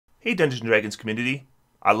Hey Dungeons & Dragons community,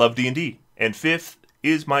 I love D&D, and 5th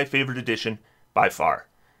is my favorite edition by far.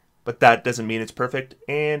 But that doesn't mean it's perfect,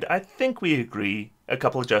 and I think we agree a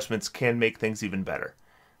couple adjustments can make things even better.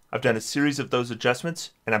 I've done a series of those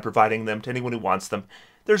adjustments, and I'm providing them to anyone who wants them.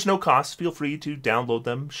 There's no cost, feel free to download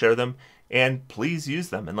them, share them, and please use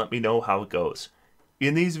them and let me know how it goes.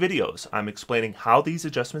 In these videos, I'm explaining how these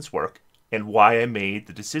adjustments work and why I made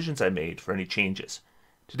the decisions I made for any changes.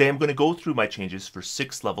 Today I'm going to go through my changes for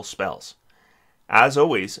 6th level spells. As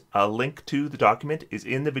always, a link to the document is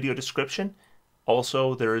in the video description.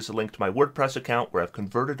 Also, there is a link to my WordPress account where I've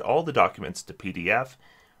converted all the documents to PDF.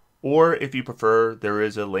 Or if you prefer, there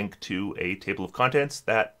is a link to a table of contents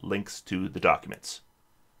that links to the documents.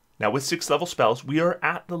 Now with 6th level spells, we are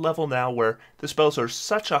at the level now where the spells are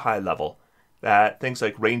such a high level that things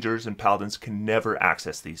like rangers and paladins can never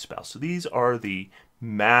access these spells. So these are the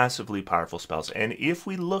massively powerful spells. And if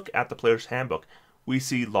we look at the player's handbook, we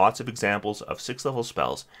see lots of examples of 6th level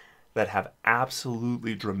spells that have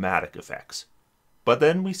absolutely dramatic effects. But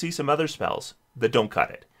then we see some other spells that don't cut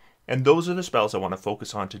it. And those are the spells I want to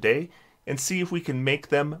focus on today and see if we can make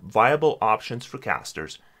them viable options for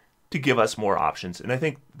casters to give us more options. And I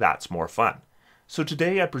think that's more fun. So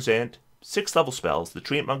today I present 6th level spells, the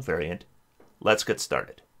Treantmonk Variant. Let's get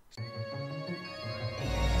started.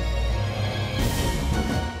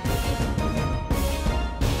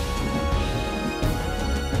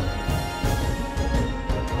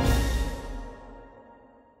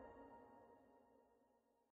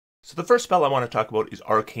 So the first spell I want to talk about is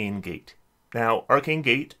Arcane Gate. Now, Arcane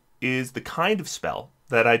Gate is the kind of spell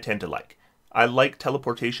that I tend to like. I like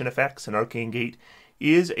teleportation effects, and Arcane Gate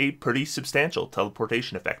is a pretty substantial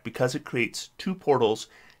teleportation effect because it creates 2 portals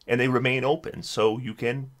and they remain open, so you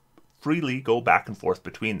can freely go back and forth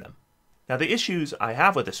between them. Now, the issues I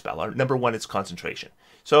have with this spell are, number one, it's concentration.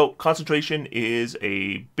 So concentration is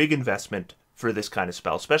a big investment for this kind of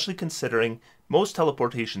spell, especially considering most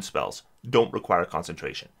teleportation spells don't require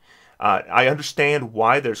concentration. I understand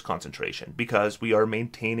why there's concentration, because we are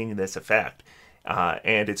maintaining this effect,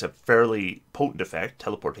 and it's a fairly potent effect,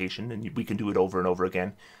 teleportation, and we can do it over and over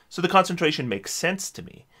again. So the concentration makes sense to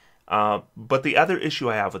me. But the other issue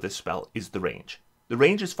I have with this spell is the range. The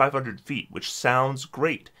range is 500 feet, which sounds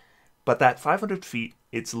great, but that 500 feet,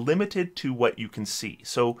 it's limited to what you can see.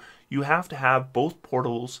 So you have to have both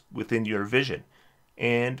portals within your vision.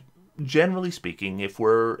 And generally speaking, if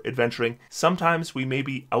we're adventuring, sometimes we may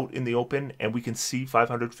be out in the open and we can see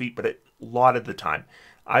 500 feet, but a lot of the time,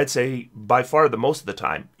 I'd say by far the most of the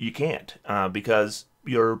time, you can't because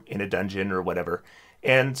you're in a dungeon or whatever.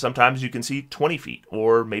 And sometimes you can see 20 feet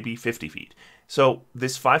or maybe 50 feet. So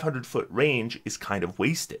this 500-foot range is kind of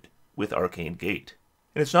wasted with Arcane Gate.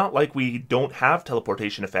 And it's not like we don't have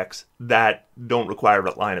teleportation effects that don't require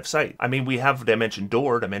a line of sight. I mean, we have Dimension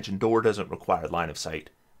Door. Dimension Door doesn't require line of sight.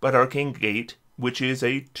 But Arcane Gate, which is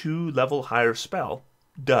a 2-level higher spell,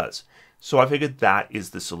 does. So I figured that is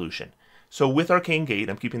the solution. So with Arcane Gate,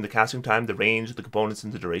 I'm keeping the casting time, the range, the components,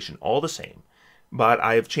 and the duration all the same. But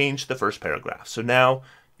I have changed the first paragraph. So now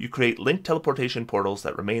you create linked teleportation portals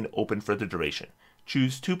that remain open for the duration.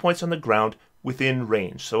 Choose 2 points on the ground within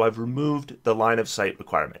range. So I've removed the line of sight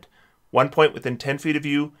requirement. 1 point within 10 feet of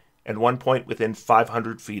you and 1 point within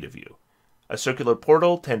 500 feet of you. A circular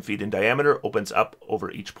portal 10 feet in diameter opens up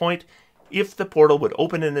over each point. If the portal would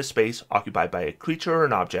open in a space occupied by a creature or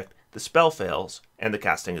an object, the spell fails and the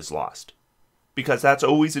casting is lost. Because that's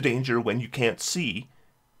always a danger when you can't see.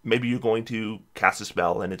 Maybe you're going to cast a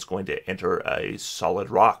spell and it's going to enter a solid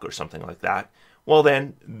rock or something like that. Well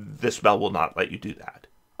then, the spell will not let you do that.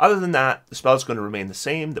 Other than that, the spell is going to remain the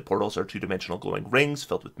same. The portals are 2-dimensional glowing rings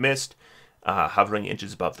filled with mist. Hovering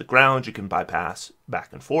inches above the ground, you can bypass back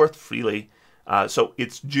and forth freely. So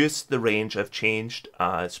it's just the range I've changed,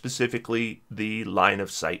 specifically the line of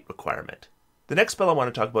sight requirement. The next spell I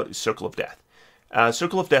want to talk about is Circle of Death.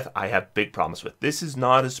 Circle of Death I have big problems with. This is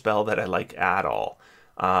not a spell that I like at all.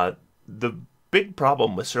 The big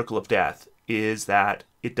problem with Circle of Death is that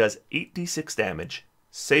it does 8d6 damage,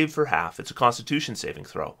 save for half. It's a Constitution saving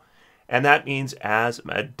throw. And that means as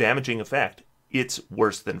a damaging effect, it's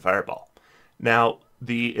worse than Fireball. Now,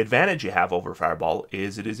 the advantage you have over Fireball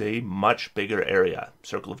is it is a much bigger area.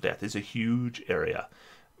 Circle of Death is a huge area.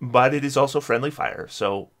 But it is also friendly fire,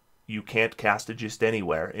 so you can't cast it just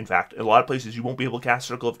anywhere. In fact, in a lot of places you won't be able to cast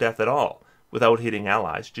Circle of Death at all without hitting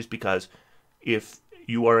allies, just because if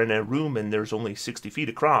you are in a room and there's only 60 feet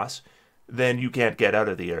across, then you can't get out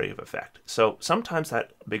of the area of effect. So sometimes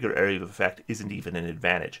that bigger area of effect isn't even an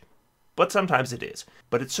advantage. But sometimes it is.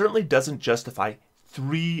 But it certainly doesn't justify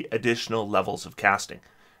 3 additional levels of casting.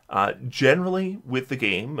 Generally, with the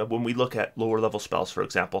game, when we look at lower level spells, for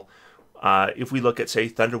example, if we look at, say,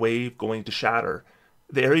 Thunder Wave going to Shatter,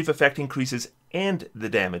 the area of effect increases and the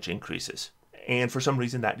damage increases. And for some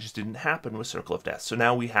reason, that just didn't happen with Circle of Death. So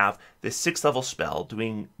now we have this 6th level spell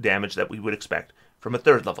doing damage that we would expect from a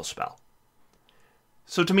 3rd level spell.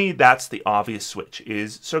 So to me, that's the obvious switch,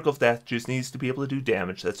 is Circle of Death just needs to be able to do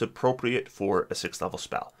damage that's appropriate for a 6th level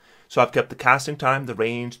spell. So I've kept the casting time, the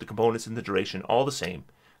range, the components, and the duration all the same.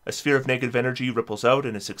 A sphere of negative energy ripples out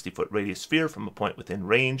in a 60-foot radius sphere from a point within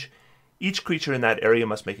range. Each creature in that area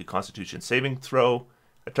must make a Constitution saving throw.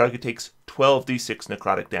 A target takes 12d6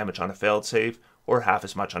 necrotic damage on a failed save, or half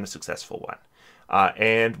as much on a successful one.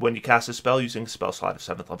 And when you cast a spell using a spell slot of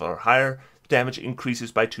 7th level or higher, the damage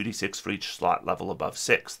increases by 2d6 for each slot level above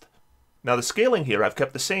 6th. Now the scaling here I've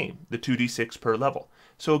kept the same, the 2d6 per level.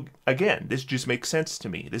 So again, this just makes sense to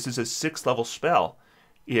me. This is a 6th level spell.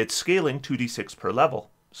 It's scaling 2d6 per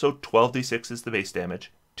level. So 12d6 is the base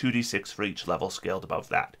damage, 2d6 for each level scaled above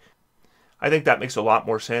that. I think that makes a lot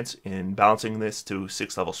more sense in balancing this to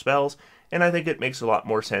 6th level spells, and I think it makes a lot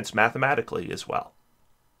more sense mathematically as well.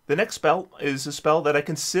 The next spell is a spell that I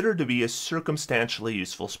consider to be a circumstantially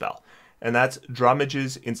useful spell, and that's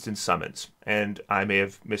Dromage's Instant Summons. And I may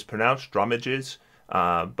have mispronounced Dromage's,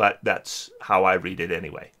 but that's how I read it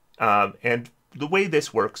anyway. And the way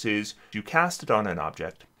this works is you cast it on an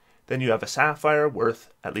object, then you have a sapphire worth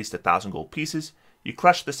at least 1,000 gold pieces, you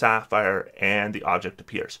crush the sapphire, and the object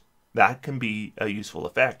appears. That can be a useful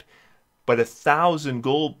effect. But 1,000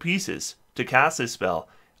 gold pieces to cast this spell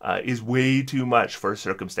is way too much for a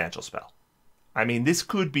circumstantial spell. I mean, this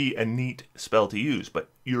could be a neat spell to use, but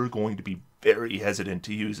you're going to be very hesitant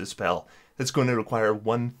to use a spell that's going to require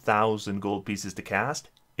 1,000 gold pieces to cast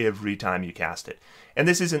every time you cast it. And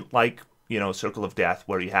this isn't like, Circle of Death,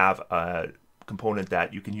 where you have a component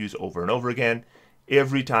that you can use over and over again.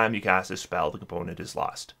 Every time you cast a spell, the component is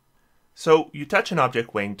lost. So you touch an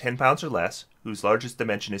object weighing 10 pounds or less, whose largest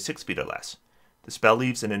dimension is 6 feet or less. The spell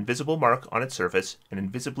leaves an invisible mark on its surface and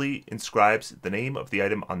invisibly inscribes the name of the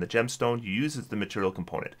item on the gemstone you use as the material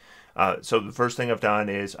component. So the first thing I've done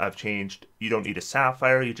is I've changed, you don't need a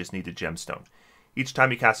sapphire, you just need a gemstone. Each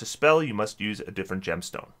time you cast a spell, you must use a different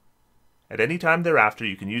gemstone. At any time thereafter,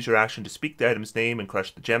 you can use your action to speak the item's name and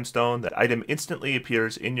crush the gemstone. That item instantly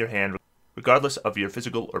appears in your hand, regardless of your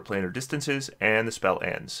physical or planar distances, and the spell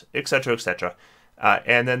ends, etc., etc.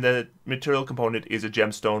 And then the material component is a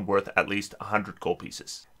gemstone worth at least 100 gold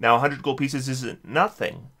pieces. Now, 100 gold pieces isn't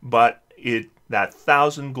nothing, but that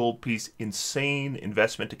 1,000 gold piece insane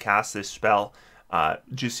investment to cast this spell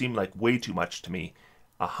just seemed like way too much to me.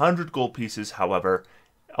 100 gold pieces, however,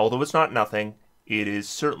 although it's not nothing, it is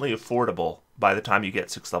certainly affordable by the time you get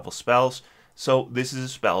 6th level spells. So this is a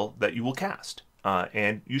spell that you will cast.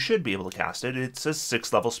 And you should be able to cast it. It's a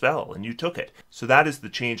 6th level spell, and you took it. So that is the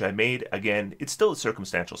change I made. Again, it's still a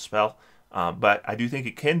circumstantial spell, but I do think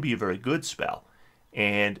it can be a very good spell.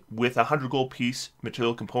 And with a 100 gold piece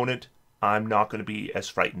material component, I'm not going to be as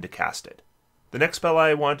frightened to cast it. The next spell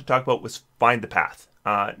I wanted to talk about was Find the Path.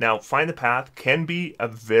 Now, Find the Path can be a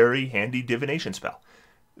very handy divination spell.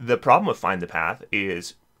 The problem with Find the Path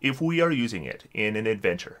is if we are using it in an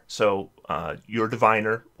adventure, so you're a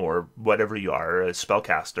diviner or whatever you are, a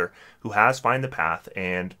spellcaster who has Find the Path,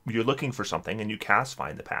 and you're looking for something and you cast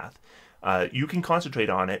Find the Path, you can concentrate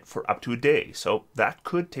on it for up to a day. So that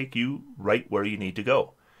could take you right where you need to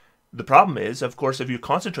go. The problem is, of course, if you're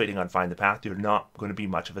concentrating on Find the Path, you're not going to be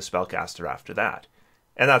much of a spellcaster after that.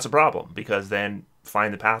 And that's a problem, because then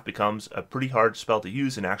Find the Path becomes a pretty hard spell to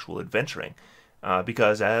use in actual adventuring.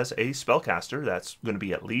 Because as a spellcaster, that's going to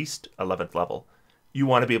be at least 11th level, you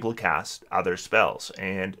want to be able to cast other spells.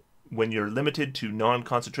 And when you're limited to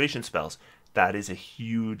non-concentration spells, that is a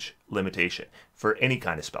huge limitation for any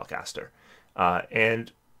kind of spellcaster.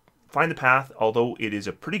 And Find the Path, although it is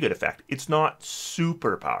a pretty good effect, it's not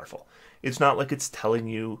super powerful. It's not like it's telling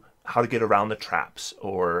you how to get around the traps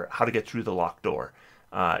or how to get through the locked door.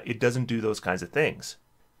 It doesn't do those kinds of things.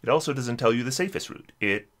 It also doesn't tell you the safest route.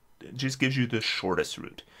 It just gives you the shortest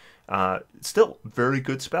route. Still, very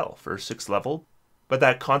good spell for 6th level, but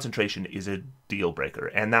that concentration is a deal breaker,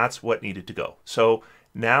 and that's what needed to go. So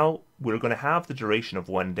now we're going to have the duration of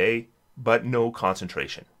 1 day, but no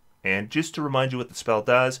concentration. And just to remind you what the spell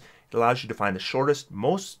does, it allows you to find the shortest,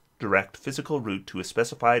 most direct physical route to a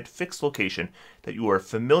specified fixed location that you are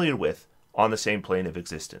familiar with on the same plane of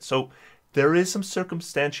existence. So there is some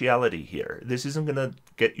circumstantiality here. This isn't going to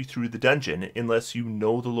get you through the dungeon unless you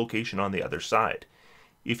know the location on the other side.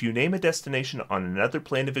 If you name a destination on another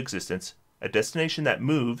plane of existence, a destination that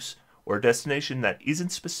moves, or a destination that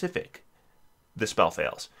isn't specific, the spell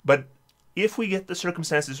fails. But if we get the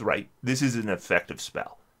circumstances right, this is an effective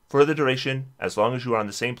spell. For the duration, as long as you are on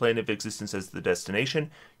the same plane of existence as the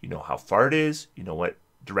destination, you know how far it is, you know what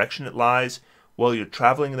direction it lies. While you're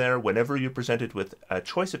traveling there, whenever you're presented with a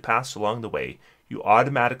choice of paths along the way, you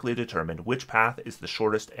automatically determine which path is the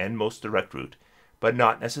shortest and most direct route, but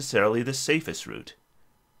not necessarily the safest route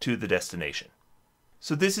to the destination.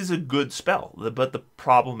 So this is a good spell, but the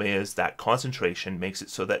problem is that concentration makes it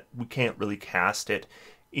so that we can't really cast it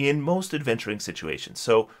in most adventuring situations.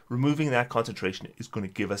 So removing that concentration is going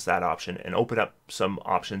to give us that option and open up some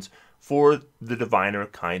options for the diviner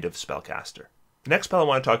kind of spellcaster. The next spell I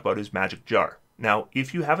want to talk about is Magic Jar. Now,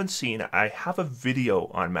 if you haven't seen, I have a video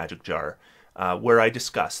on Magic Jar where I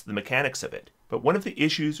discuss the mechanics of it. But one of the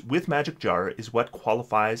issues with Magic Jar is what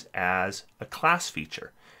qualifies as a class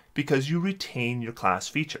feature, because you retain your class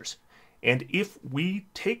features. And if we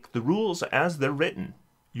take the rules as they're written,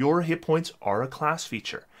 your hit points are a class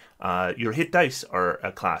feature. Your hit dice are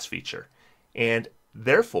a class feature. And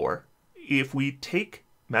therefore, if we take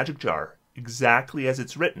Magic Jar exactly as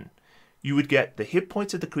it's written, you would get the hit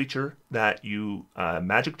points of the creature that you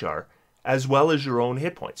Magic Jar, as well as your own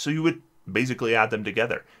hit points. So you would basically add them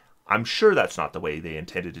together. I'm sure that's not the way they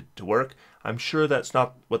intended it to work. I'm sure that's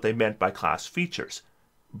not what they meant by class features.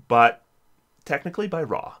 But technically by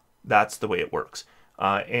Raw, that's the way it works.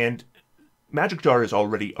 And Magic Jar is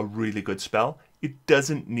already a really good spell. It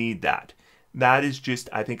doesn't need that. That is just,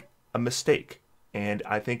 I think, a mistake. And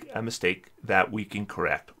I think a mistake that we can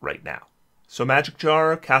correct right now. So Magic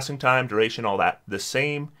Jar, casting time, duration, all that, the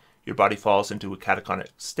same. Your body falls into a catatonic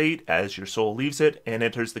state as your soul leaves it and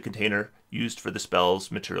enters the container used for the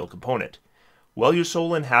spell's material component. While your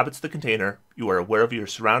soul inhabits the container, you are aware of your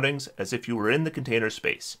surroundings as if you were in the container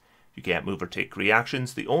space. You can't move or take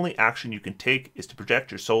reactions. The only action you can take is to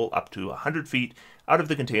project your soul up to 100 feet out of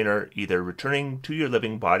the container, either returning to your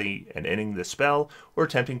living body and ending the spell, or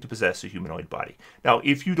attempting to possess a humanoid body. Now,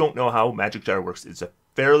 if you don't know how Magic Jar works, it's a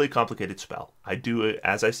fairly complicated spell. I do,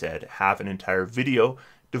 as I said, have an entire video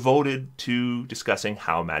devoted to discussing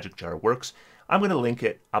how Magic Jar works. I'm going to link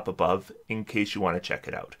it up above in case you want to check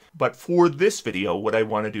it out. But for this video, what I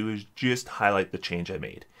want to do is just highlight the change I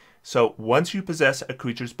made. So once you possess a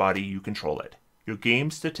creature's body, you control it. Your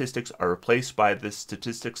game statistics are replaced by the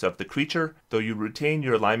statistics of the creature, though you retain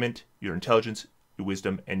your alignment, your intelligence, your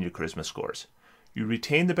wisdom, and your charisma scores. You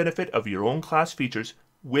retain the benefit of your own class features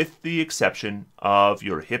with the exception of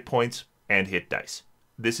your hit points and hit dice.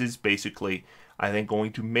 This is basically, I think,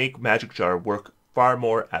 going to make Magic Jar work far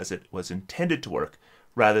more as it was intended to work,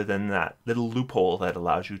 rather than that little loophole that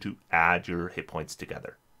allows you to add your hit points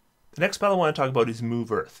together. The next spell I want to talk about is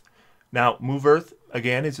Move Earth. Now, Move Earth,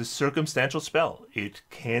 again, is a circumstantial spell. It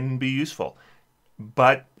can be useful,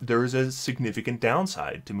 but there is a significant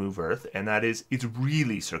downside to Move Earth, and that is it's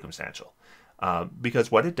really circumstantial.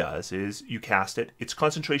 Because what it does is you cast it, it's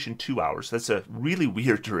concentration 2 hours. That's a really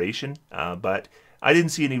weird duration, but I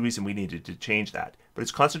didn't see any reason we needed to change that. But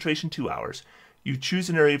it's concentration 2 hours. You choose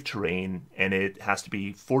an area of terrain, and it has to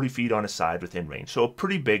be 40 feet on a side within range, so a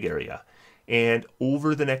pretty big area. And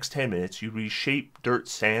over the next 10 minutes, you reshape dirt,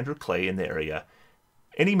 sand, or clay in the area,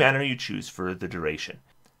 any manner you choose for the duration.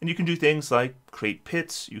 And you can do things like create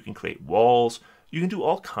pits, you can create walls, you can do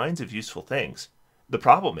all kinds of useful things. The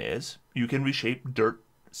problem is, you can reshape dirt,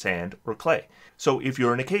 sand, or clay. So if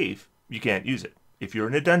you're in a cave, you can't use it. If you're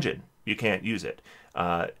in a dungeon, you can't use it.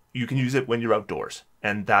 You can use it when you're outdoors,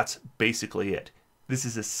 and that's basically it. This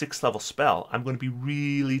is a 6th level spell. I'm going to be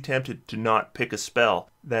really tempted to not pick a spell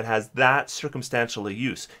that has that circumstantial a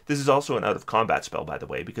use. This is also an out of combat spell, by the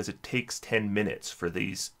way, because it takes 10 minutes for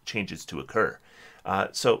these changes to occur.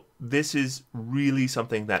 So this is really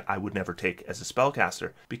something that I would never take as a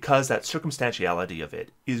spellcaster, because that circumstantiality of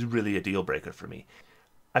it is really a deal breaker for me.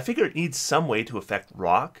 I figure it needs some way to affect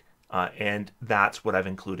rock, and that's what I've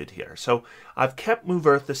included here. So I've kept Move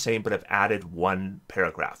Earth the same, but I've added one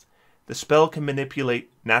paragraph. The spell can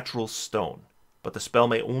manipulate natural stone, but the spell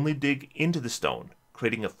may only dig into the stone,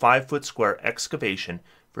 creating a 5-foot square excavation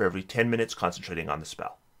for every 10 minutes concentrating on the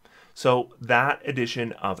spell. So that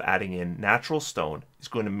addition of adding in natural stone is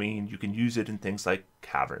going to mean you can use it in things like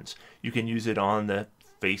caverns. You can use it on the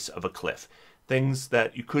face of a cliff. Things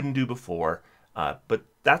that you couldn't do before, but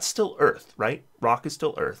that's still earth, right? Rock is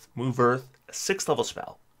still earth. Move Earth, a 6th level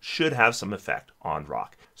spell, should have some effect on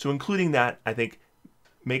rock. So including that, I think,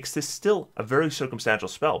 makes this still a very circumstantial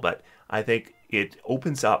spell, but I think it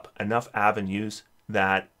opens up enough avenues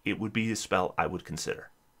that it would be a spell I would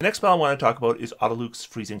consider. The next spell I want to talk about is Autoluke's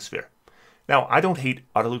Freezing Sphere. Now, I don't hate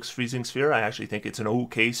Autoluke's Freezing Sphere. I actually think it's an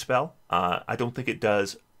okay spell. I don't think it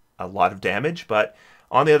does a lot of damage, but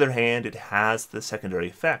on the other hand, it has the secondary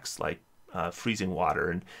effects like freezing water.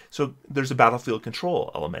 And so there's a battlefield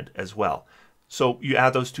control element as well. So you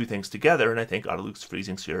add those two things together, and I think Autoluke's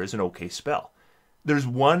Freezing Sphere is an okay spell. There's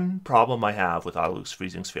one problem I have with Autoluke's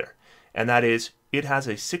Freezing Sphere, and that is it has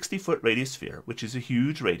a 60-foot radius sphere, which is a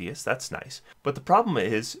huge radius. That's nice. But the problem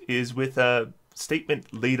is with a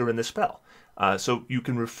statement later in the spell. So you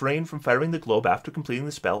can refrain from firing the globe after completing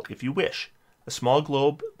the spell if you wish. A small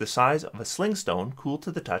globe the size of a sling stone, cool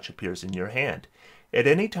to the touch, appears in your hand. At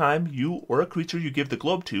any time, you or a creature you give the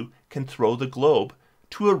globe to can throw the globe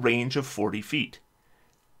to a range of 40 feet.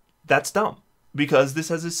 That's dumb, because this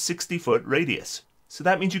has a 60-foot radius. So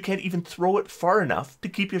that means you can't even throw it far enough to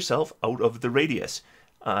keep yourself out of the radius.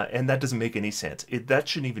 And that doesn't make any sense. That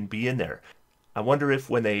shouldn't even be in there. I wonder if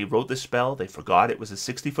when they wrote this spell, they forgot it was a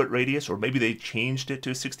 60-foot radius, or maybe they changed it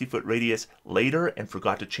to a 60-foot radius later and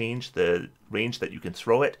forgot to change the range that you can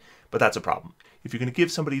throw it, but that's a problem. If you're going to give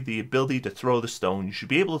somebody the ability to throw the stone, you should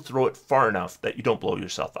be able to throw it far enough that you don't blow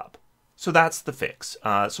yourself up. So that's the fix.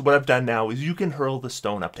 So what I've done now is you can hurl the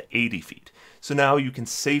stone up to 80 feet. So now you can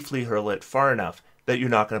safely hurl it far enough that you're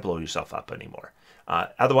not going to blow yourself up anymore.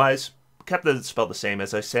 Otherwise, kept the spell the same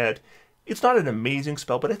as I said. It's not an amazing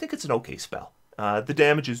spell, but I think it's an okay spell. The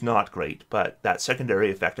damage is not great, but that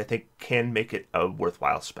secondary effect I think can make it a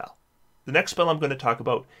worthwhile spell. The next spell I'm going to talk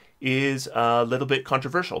about is a little bit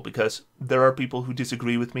controversial because there are people who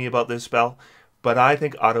disagree with me about this spell, but I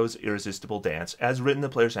think Otto's Irresistible Dance, as written in the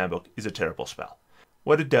Player's Handbook, is a terrible spell.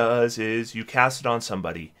 What it does is you cast it on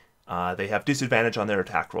somebody, they have disadvantage on their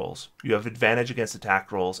attack rolls, you have advantage against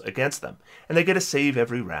attack rolls against them, and they get a save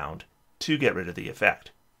every round to get rid of the effect.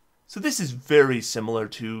 So this is very similar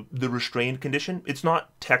to the restrained condition. It's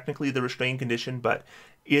not technically the restrained condition, but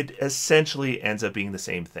it essentially ends up being the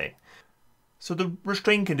same thing. So the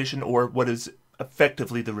restrained condition, or what is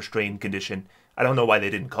effectively the restrained condition, I don't know why they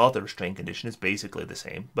didn't call it the restrained condition, it's basically the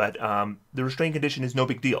same, but the restrained condition is no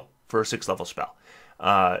big deal for a 6th level spell.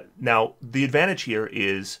 Now, the advantage here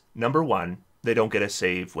is, number one, they don't get a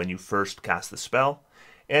save when you first cast the spell,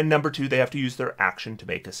 and number two, they have to use their action to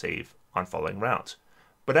make a save on following rounds.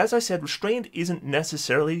 But as I said, restrained isn't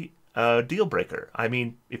necessarily a deal breaker. I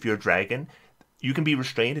mean, if you're a dragon, you can be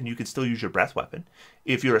restrained and you can still use your breath weapon.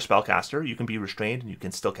 If you're a spellcaster, you can be restrained and you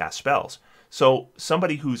can still cast spells. So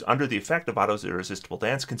somebody who's under the effect of Otto's Irresistible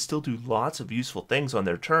Dance can still do lots of useful things on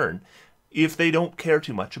their turn if they don't care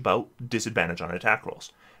too much about disadvantage on attack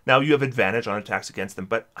rolls. Now, you have advantage on attacks against them,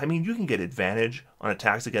 but I mean, you can get advantage on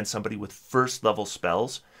attacks against somebody with 1st level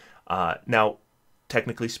spells. Now,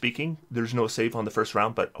 technically speaking, there's no save on the first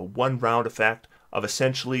round, but a 1-round effect of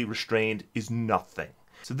essentially restrained is nothing.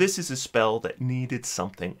 So this is a spell that needed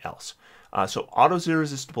something else. So Otto's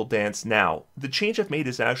Irresistible Dance now, the change I've made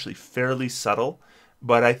is actually fairly subtle,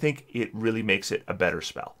 but I think it really makes it a better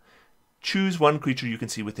spell. Choose one creature you can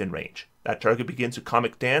see within range. That target begins a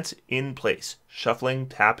comic dance in place, shuffling,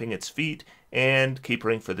 tapping its feet, and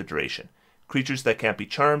capering for the duration. Creatures that can't be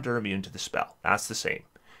charmed are immune to the spell. That's the same.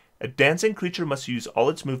 A dancing creature must use all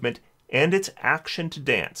its movement and its action to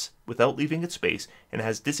dance without leaving its space and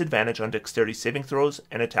has disadvantage on dexterity saving throws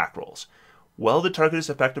and attack rolls. While the target is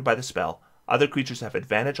affected by the spell, other creatures have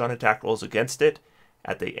advantage on attack rolls against it.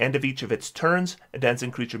 At the end of each of its turns, a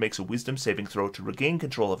dancing creature makes a wisdom saving throw to regain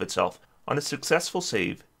control of itself. On a successful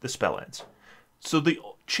save, the spell ends. So the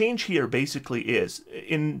change here basically is,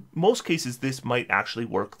 in most cases this might actually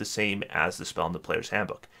work the same as the spell in the Player's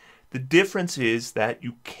Handbook. The difference is that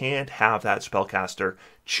you can't have that spellcaster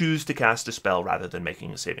choose to cast a spell rather than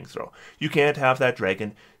making a saving throw. You can't have that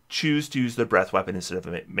dragon choose to use their breath weapon instead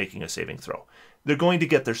of making a saving throw. They're going to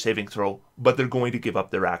get their saving throw, but they're going to give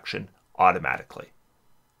up their action automatically.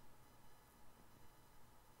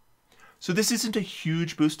 So this isn't a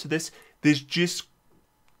huge boost to this. This just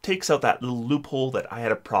takes out that little loophole that I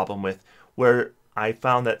had a problem with, where I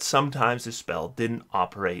found that sometimes the spell didn't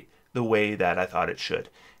operate the way that I thought it should.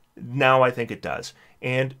 Now I think it does,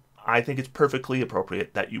 and I think it's perfectly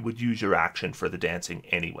appropriate that you would use your action for the dancing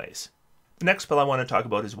anyways. The next spell I want to talk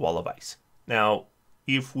about is Wall of Ice. Now,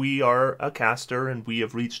 if we are a caster and we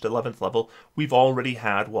have reached 11th level, we've already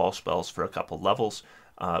had wall spells for a couple levels.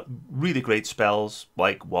 Really great spells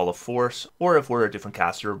like Wall of Force, or if we're a different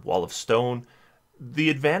caster, Wall of Stone. The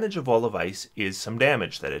advantage of Wall of Ice is some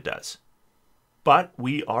damage that it does. But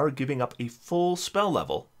we are giving up a full spell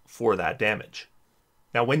level for that damage.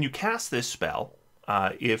 Now, when you cast this spell,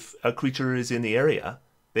 if a creature is in the area,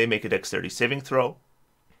 they make a dexterity saving throw,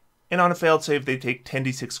 and on a failed save, they take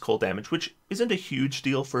 10d6 cold damage, which isn't a huge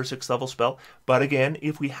deal for a 6th level spell. But again,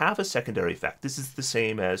 if we have a secondary effect, this is the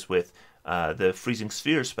same as with the Freezing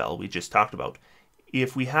Sphere spell we just talked about.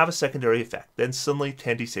 If we have a secondary effect, then suddenly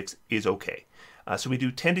 10d6 is okay. So we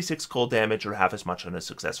do 10d6 cold damage or half as much on a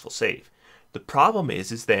successful save. The problem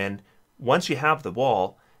is then once you have the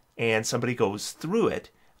wall and somebody goes through it,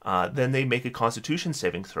 then they make a Constitution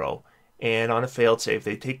saving throw, and on a failed save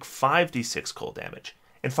they take 5d6 cold damage.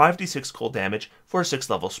 And 5d6 cold damage for a 6th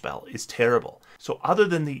level spell is terrible. So other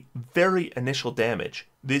than the very initial damage,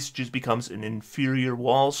 this just becomes an inferior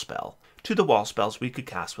wall spell to the wall spells we could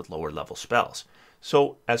cast with lower level spells.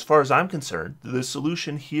 So as far as I'm concerned, the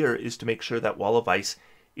solution here is to make sure that Wall of Ice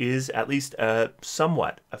is at least a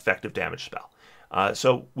somewhat effective damage spell.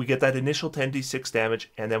 So we get that initial 10d6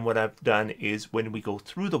 damage, and then what I've done is when we go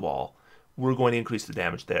through the wall, we're going to increase the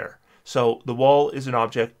damage there. So the wall is an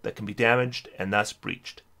object that can be damaged and thus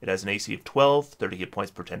breached. It has an AC of 12, 30 hit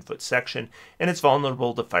points per 10-foot section, and it's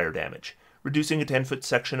vulnerable to fire damage. Reducing a 10-foot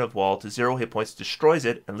section of wall to 0 hit points destroys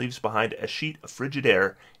it and leaves behind a sheet of frigid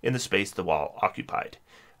air in the space the wall occupied.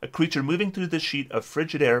 A creature moving through the sheet of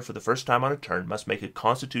frigid air for the first time on a turn must make a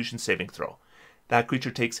Constitution saving throw. That creature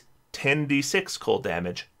takes 10d6 cold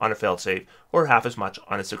damage on a failed save, or half as much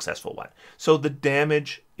on a successful one. So the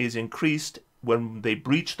damage is increased when they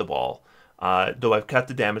breach the wall, though I've kept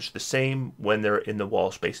the damage the same when they're in the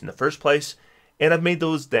wall space in the first place, and I've made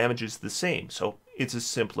those damages the same, so it's a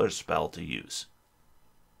simpler spell to use.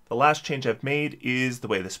 The last change I've made is the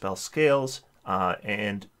way the spell scales,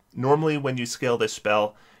 and normally when you scale this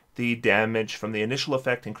spell, the damage from the initial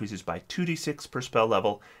effect increases by 2d6 per spell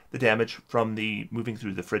level. The damage from the moving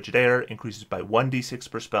through the frigid air increases by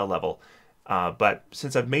 1d6 per spell level. But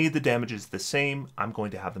since I've made the damages the same, I'm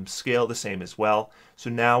going to have them scale the same as well. So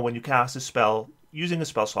now when you cast a spell using a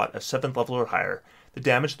spell slot of 7th level or higher, the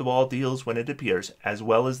damage the wall deals when it appears, as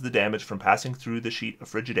well as the damage from passing through the sheet of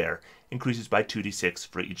frigid air, increases by 2d6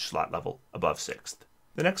 for each slot level above 6th.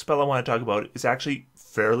 The next spell I want to talk about is actually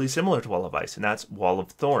fairly similar to Wall of Ice, and that's Wall of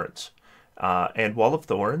Thorns. And Wall of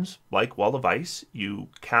Thorns, like Wall of Ice, you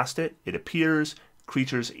cast it, it appears,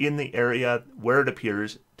 creatures in the area where it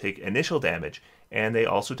appears take initial damage, and they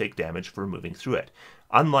also take damage for moving through it.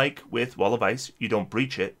 Unlike with Wall of Ice, you don't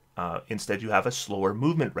breach it, instead you have a slower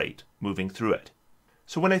movement rate moving through it.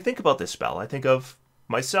 So when I think about this spell, I think of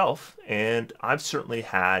myself, and I've certainly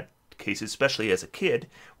had cases, especially as a kid,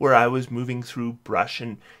 where I was moving through brush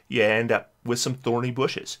and you end up with some thorny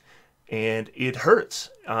bushes. And it hurts,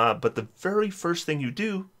 but the very first thing you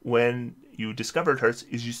do when you discover it hurts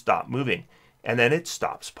is you stop moving, and then it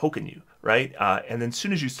stops poking you, right? And then as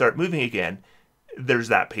soon as you start moving again, there's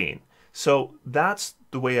that pain. So that's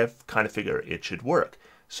the way I've kind of figured it should work.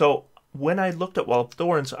 So when I looked at Wall of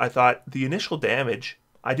Thorns, I thought the initial damage,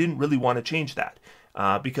 I didn't really want to change that,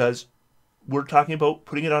 because we're talking about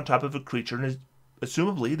putting it on top of a creature, and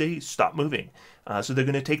assumably they stop moving. So they're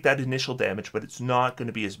going to take that initial damage, but it's not going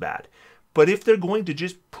to be as bad. But if they're going to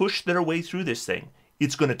just push their way through this thing,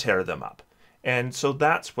 it's going to tear them up. And so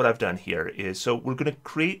that's what I've done here is, so we're going to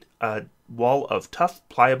create a wall of tough,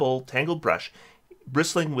 pliable, tangled brush,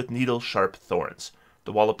 bristling with needle-sharp thorns.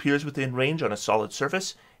 The wall appears within range on a solid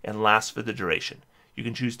surface and lasts for the duration. You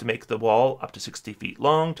can choose to make the wall up to 60 feet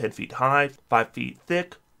long, 10 feet high, 5 feet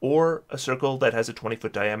thick, or a circle that has a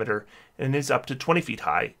 20-foot diameter and is up to 20 feet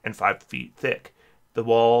high and 5 feet thick. The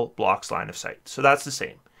wall blocks line of sight. So that's the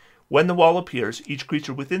same. When the wall appears, each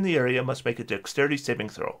creature within the area must make a dexterity saving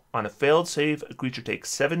throw. On a failed save, a creature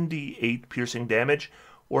takes 7d8 piercing damage,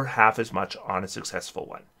 or half as much on a successful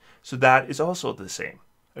one. So that is also the same.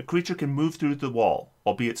 A creature can move through the wall,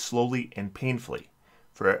 albeit slowly and painfully.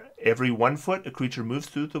 For every 1 foot a creature moves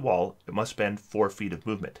through the wall, it must spend 4 feet of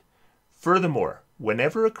movement. Furthermore,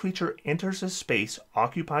 whenever a creature enters a space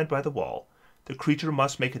occupied by the wall, the creature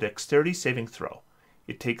must make a dexterity saving throw.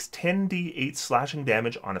 It takes 10d8 slashing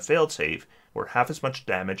damage on a failed save, or half as much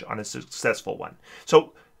damage on a successful one.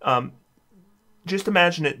 So just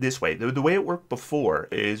imagine it this way. The way it worked before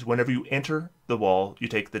is whenever you enter the wall, you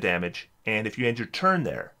take the damage, and if you end your turn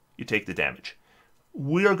there, you take the damage.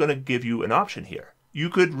 We are going to give you an option here. You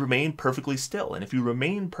could remain perfectly still, and if you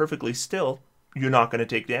remain perfectly still, you're not going to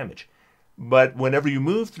take damage. But whenever you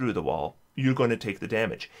move through the wall, you're going to take the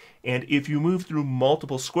damage. And if you move through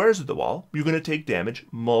multiple squares of the wall, you're going to take damage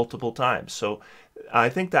multiple times. So I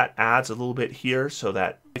think that adds a little bit here, so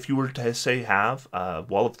that if you were to, say, have a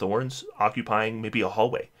Wall of Thorns occupying maybe a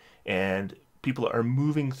hallway and people are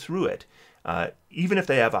moving through it, even if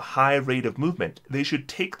they have a high rate of movement, they should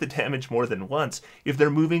take the damage more than once if they're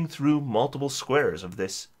moving through multiple squares of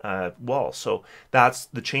this wall. So that's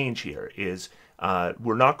the change here is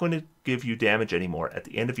we're not going to give you damage anymore at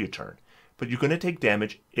the end of your turn, but you're going to take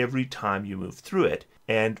damage every time you move through it.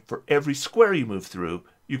 And for every square you move through,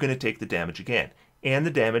 you're going to take the damage again. And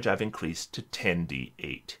the damage I've increased to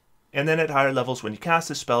 10d8. And then at higher levels, when you cast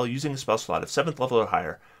this spell using a spell slot of 7th level or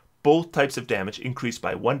higher, both types of damage increase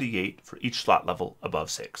by 1d8 for each slot level above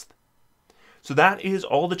 6th. So that is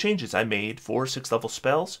all the changes I made for 6th level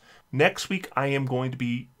spells. Next week I am going to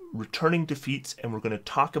be returning to feats, and we're going to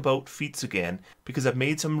talk about feats again because I've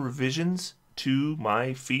made some revisions to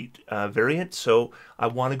my feat variant, so I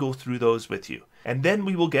want to go through those with you. And then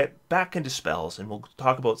we will get back into spells, and we'll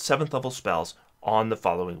talk about 7th level spells on the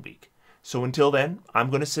following week. So until then, I'm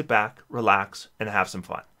going to sit back, relax, and have some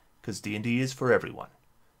fun, because D&D is for everyone.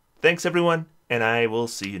 Thanks everyone, and I will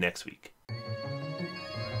see you next week.